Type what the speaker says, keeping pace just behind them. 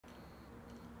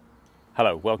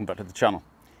Hello, welcome back to the channel.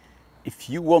 If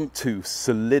you want to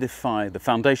solidify the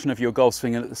foundation of your golf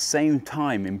swing and at the same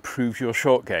time improve your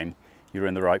short game, you're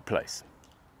in the right place.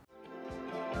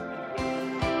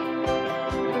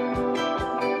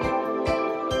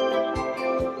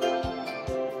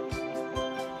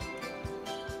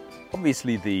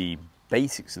 Obviously the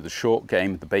basics of the short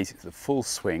game, the basics of the full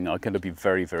swing are going to be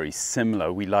very, very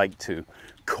similar. We like to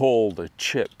call the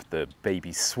chip the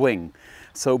baby swing.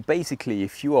 So basically,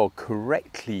 if you are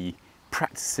correctly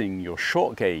practicing your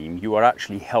short game, you are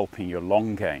actually helping your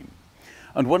long game.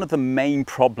 And one of the main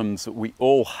problems that we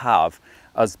all have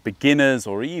as beginners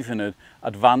or even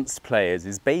advanced players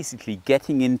is basically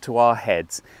getting into our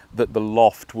heads that the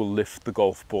loft will lift the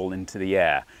golf ball into the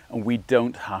air and we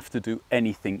don't have to do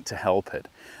anything to help it.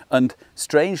 And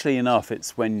strangely enough,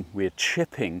 it's when we're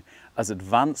chipping as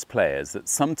advanced players that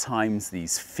sometimes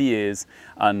these fears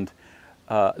and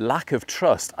lack of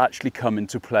trust actually come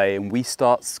into play and we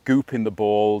start scooping the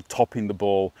ball, topping the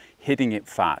ball, hitting it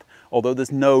fat, although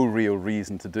there's no real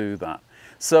reason to do that.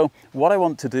 So what I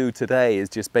want to do today is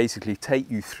just basically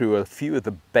take you through a few of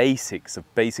the basics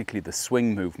of basically the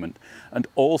swing movement and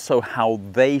also how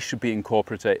they should be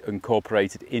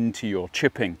incorporated into your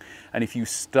chipping. And if you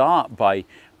start by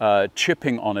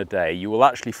chipping on a day, you will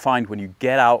actually find when you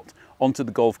get out onto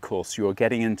the golf course, you are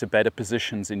getting into better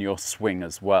positions in your swing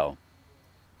as well.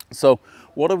 So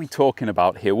what are we talking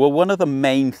about here? Well, one of the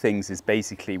main things is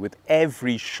basically with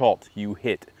every shot you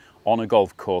hit on a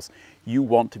golf course, you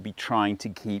want to be trying to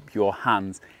keep your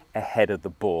hands ahead of the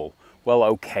ball. Well,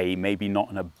 okay, maybe not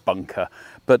in a bunker,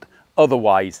 but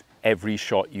otherwise every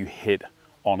shot you hit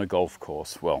on a golf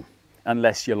course, well,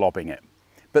 unless you're lobbing it.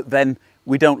 But then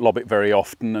we don't lob it very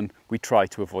often and we try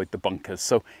to avoid the bunkers.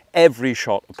 So every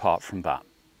shot apart from that,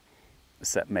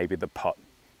 except maybe the putt.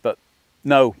 But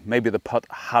no, maybe the putt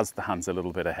has the hands a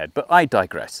little bit ahead, but I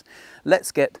digress.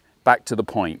 Let's get back to the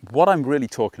point. What I'm really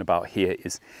talking about here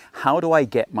is how do I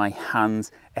get my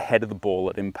hands ahead of the ball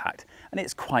at impact? And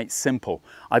it's quite simple.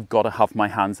 I've got to have my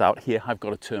hands out here. I've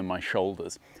got to turn my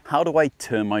shoulders. How do I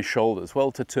turn my shoulders?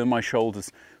 Well, to turn my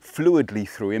shoulders fluidly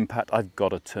through impact, I've got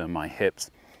to turn my hips.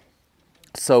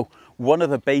 So one of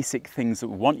the basic things that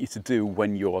we want you to do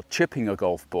when you're chipping a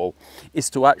golf ball is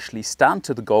to actually stand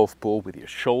to the golf ball with your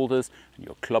shoulders and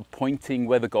your club pointing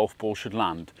where the golf ball should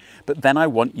land. But then I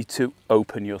want you to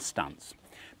open your stance,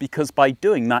 because by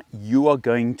doing that, you are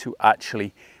going to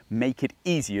actually make it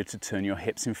easier to turn your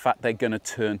hips. In fact, they're going to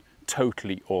turn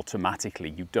totally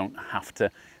automatically. You don't have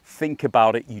to think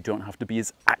about it. You don't have to be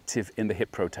as active in the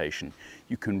hip rotation.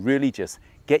 You can really just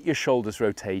get your shoulders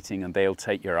rotating and they'll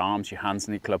take your arms, your hands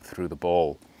and your club through the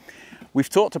ball. We've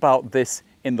talked about this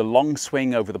in the long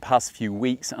swing over the past few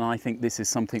weeks, and I think this is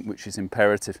something which is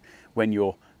imperative when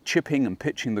you're chipping and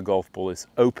pitching the golf ball, is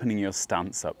opening your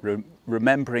stance up,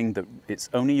 remembering that it's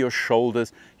only your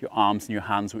shoulders, your arms and your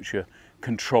hands which are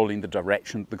controlling the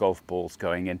direction that the golf ball's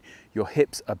going in. Your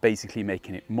hips are basically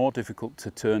making it more difficult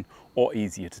to turn or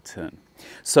easier to turn.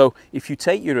 So if you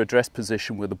take your address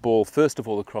position with the ball first of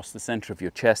all across the center of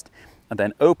your chest and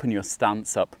then open your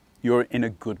stance up, you're in a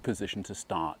good position to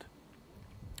start.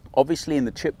 Obviously in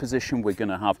the chip position we're going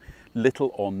to have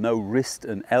little or no wrist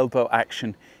and elbow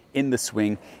action in the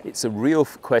swing. It's a real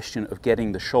question of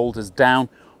getting the shoulders down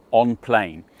on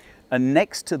plane. And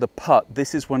next to the putt,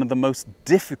 this is one of the most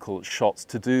difficult shots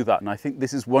to do that. And I think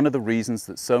this is one of the reasons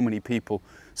that so many people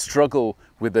struggle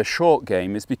with their short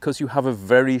game, is because you have a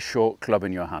very short club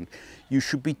in your hand. You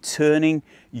should be turning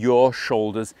your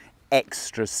shoulders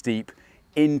extra steep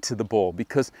into the ball,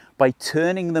 because by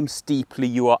turning them steeply,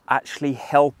 you are actually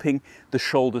helping the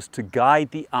shoulders to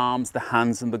guide the arms, the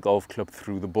hands and the golf club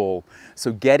through the ball.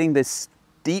 So getting this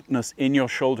steepness in your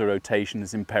shoulder rotation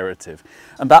is imperative.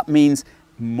 And that means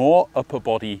more upper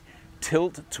body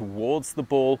tilt towards the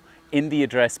ball in the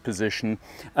address position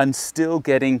and still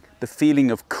getting the feeling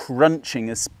of crunching,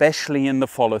 especially in the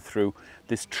follow through,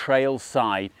 this trail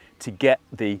side to get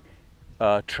the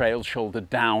trail shoulder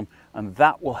down, and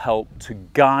that will help to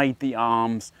guide the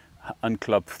arms and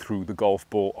club through the golf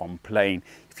ball on plane.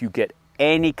 If you get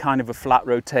any kind of a flat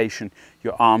rotation,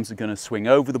 your arms are going to swing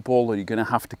over the ball, or you're going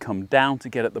to have to come down to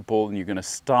get at the ball, and you're going to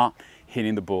start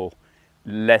hitting the ball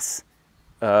less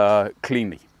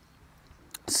cleanly.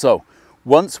 So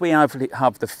once we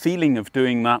have the feeling of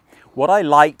doing that, what I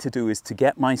like to do is to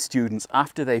get my students,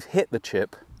 after they've hit the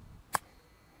chip,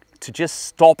 to just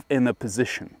stop in the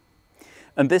position.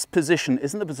 And this position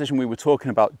isn't the position we were talking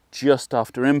about just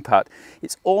after impact.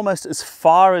 It's almost as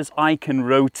far as I can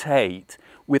rotate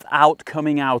without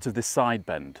coming out of the side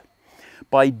bend.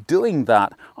 By doing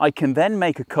that, I can then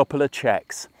make a couple of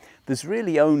checks. There's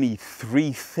really only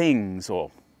three things,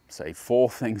 or say 4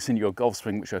 things in your golf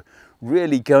swing which are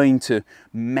really going to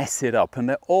mess it up, and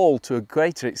they're all to a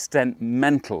greater extent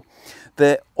mental.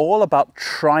 They're all about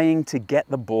trying to get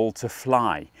the ball to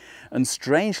fly, and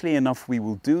strangely enough we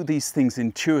will do these things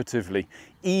intuitively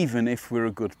even if we're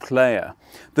a good player.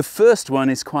 The first one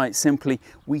is quite simply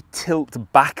we tilt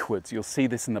backwards. You'll see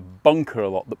this in the bunker a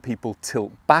lot, that people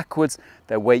tilt backwards,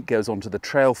 their weight goes onto the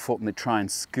trail foot and they try and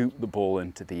scoop the ball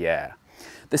into the air.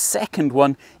 The second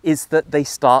one is that they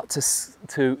start to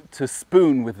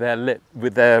spoon with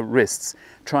their wrists,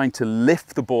 trying to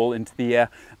lift the ball into the air,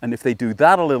 and if they do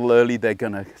that a little early, they're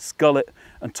going to scull it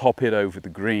and top it over the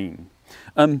green.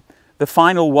 The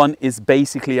final one is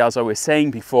basically, as I was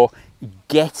saying before,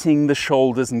 getting the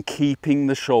shoulders and keeping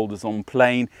the shoulders on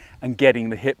plane and getting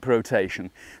the hip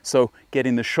rotation. So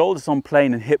getting the shoulders on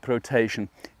plane and hip rotation.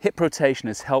 Hip rotation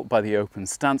is helped by the open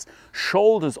stance.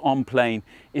 Shoulders on plane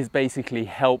is basically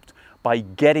helped by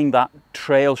getting that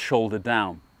trail shoulder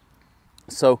down.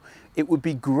 So it would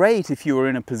be great if you were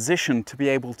in a position to be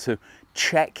able to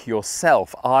check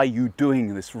yourself. Are you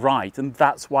doing this right? And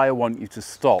that's why I want you to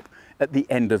stop at the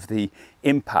end of the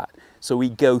impact. So we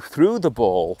go through the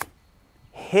ball,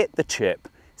 hit the chip,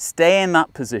 stay in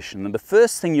that position, and the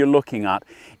first thing you're looking at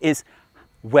is,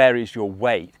 where is your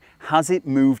weight? Has it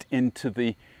moved into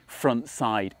the front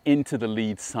side, into the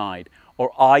lead side,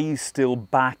 or are you still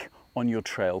back on your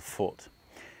trail foot?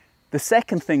 The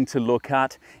second thing to look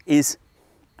at is,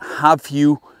 have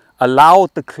you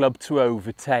allowed the club to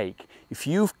overtake? If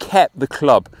you've kept the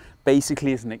club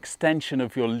basically as an extension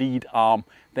of your lead arm,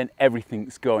 then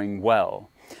everything's going well.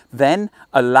 Then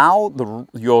allow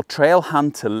your trail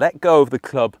hand to let go of the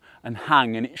club and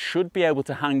hang, and it should be able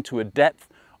to hang to a depth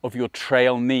of your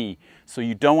trail knee. So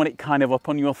you don't want it kind of up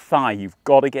on your thigh, you've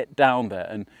got to get down there.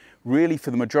 And really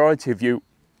for the majority of you,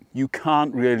 you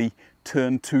can't really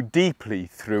turn too deeply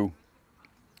through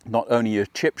not only a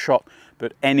chip shot,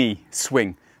 but any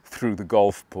swing through the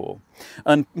golf ball.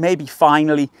 And maybe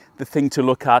finally, the thing to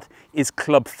look at is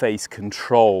club face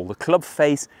control. The club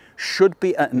face should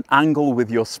be at an angle with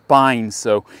your spine.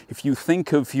 So if you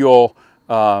think of your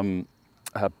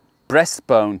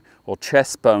breastbone or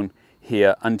chest bone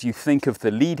here, and you think of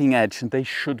the leading edge, and they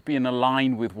should be in a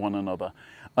line with one another.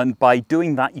 And by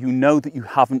doing that, you know that you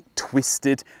haven't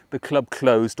twisted the club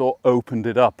closed or opened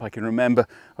it up. I can remember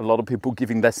a lot of people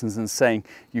giving lessons and saying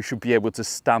you should be able to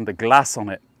stand a glass on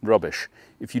it. Rubbish.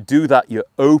 If you do that, you're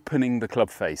opening the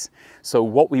club face. So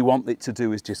what we want it to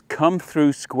do is just come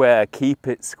through square, keep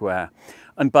it square.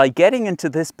 And by getting into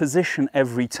this position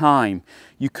every time,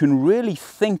 you can really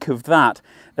think of that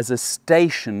as a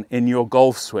station in your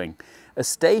golf swing. A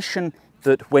station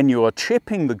that when you are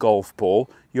chipping the golf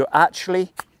ball, you're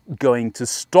actually going to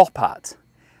stop at.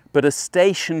 But a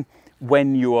station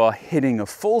when you are hitting a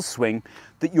full swing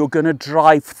that you're going to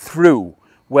drive through,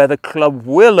 where the club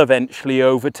will eventually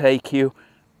overtake you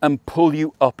and pull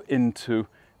you up into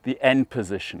the end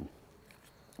position.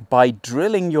 By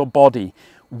drilling your body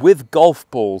with golf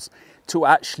balls to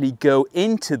actually go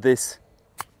into this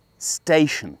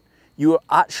station, you are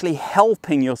actually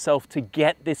helping yourself to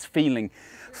get this feeling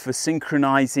for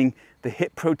synchronizing the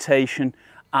hip rotation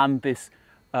and this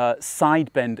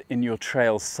side bend in your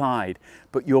trail side.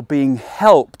 But you're being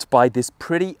helped by this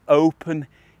pretty open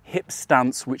hip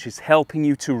stance, which is helping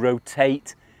you to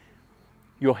rotate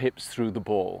your hips through the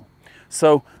ball.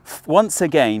 So once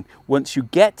again, once you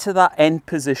get to that end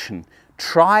position,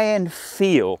 try and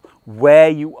feel where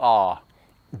you are.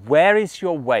 Where is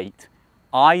your weight?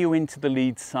 Are you into the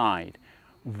lead side?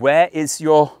 Where is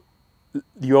your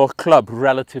club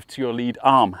relative to your lead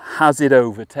arm? Has it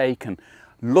overtaken?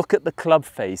 Look at the club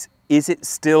face. Is it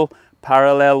still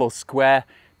parallel or square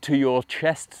to your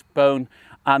chest bone?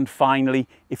 And finally,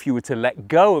 if you were to let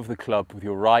go of the club with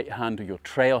your right hand or your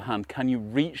trail hand, can you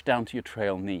reach down to your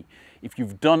trail knee? If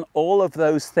you've done all of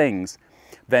those things,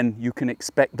 then you can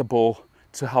expect the ball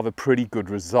to have a pretty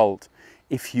good result.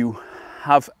 If you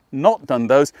have not done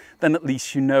those, then at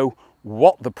least you know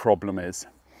what the problem is.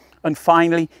 And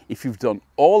finally, if you've done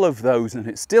all of those and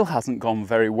it still hasn't gone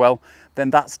very well, then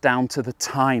that's down to the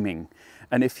timing.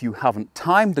 And if you haven't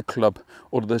timed the club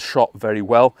or the shot very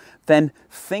well, then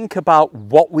think about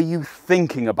what were you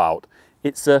thinking about.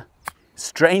 It's a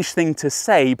strange thing to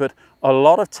say, but a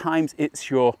lot of times it's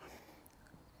your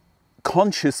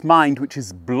conscious mind which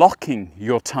is blocking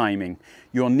your timing.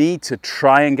 Your need to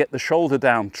try and get the shoulder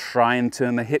down, try and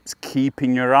turn the hips,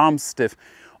 keeping your arms stiff.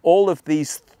 All of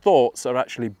these thoughts are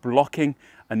actually blocking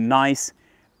a nice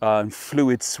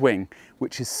fluid swing,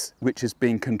 which is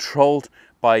being controlled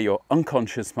by your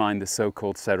unconscious mind, the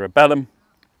so-called cerebellum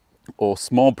or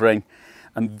small brain.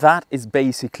 And that is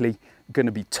basically going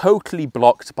to be totally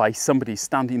blocked by somebody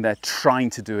standing there trying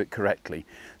to do it correctly.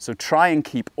 So try and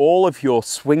keep all of your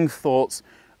swing thoughts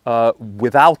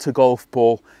without a golf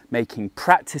ball, making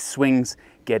practice swings,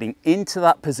 getting into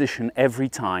that position every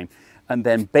time, and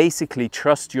then basically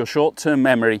trust your short-term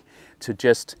memory to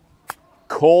just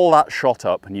call that shot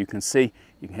up. And you can see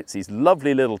you can hit these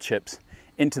lovely little chips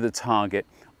into the target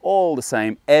all the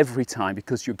same every time,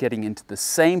 because you're getting into the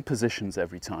same positions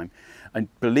every time. And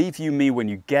believe you me, when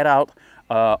you get out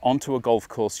onto a golf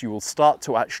course, you will start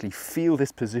to actually feel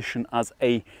this position as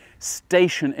a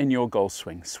station in your golf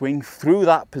swing. Swing through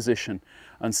that position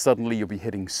and suddenly you'll be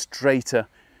hitting straighter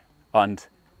and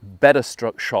better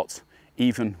struck shots,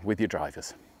 even with your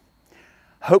drivers.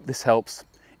 Hope this helps.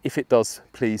 If it does,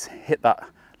 please hit that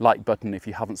like button. If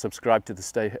you haven't subscribed to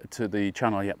the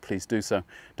channel yet, please do so.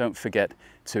 Don't forget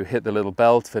to hit the little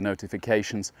bell for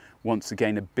notifications. Once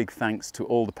again, a big thanks to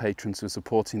all the patrons who are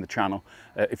supporting the channel.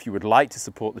 If you would like to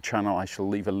support the channel, I shall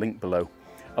leave a link below.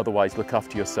 Otherwise, look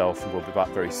after yourself and we'll be back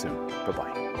very soon.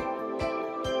 Bye-bye.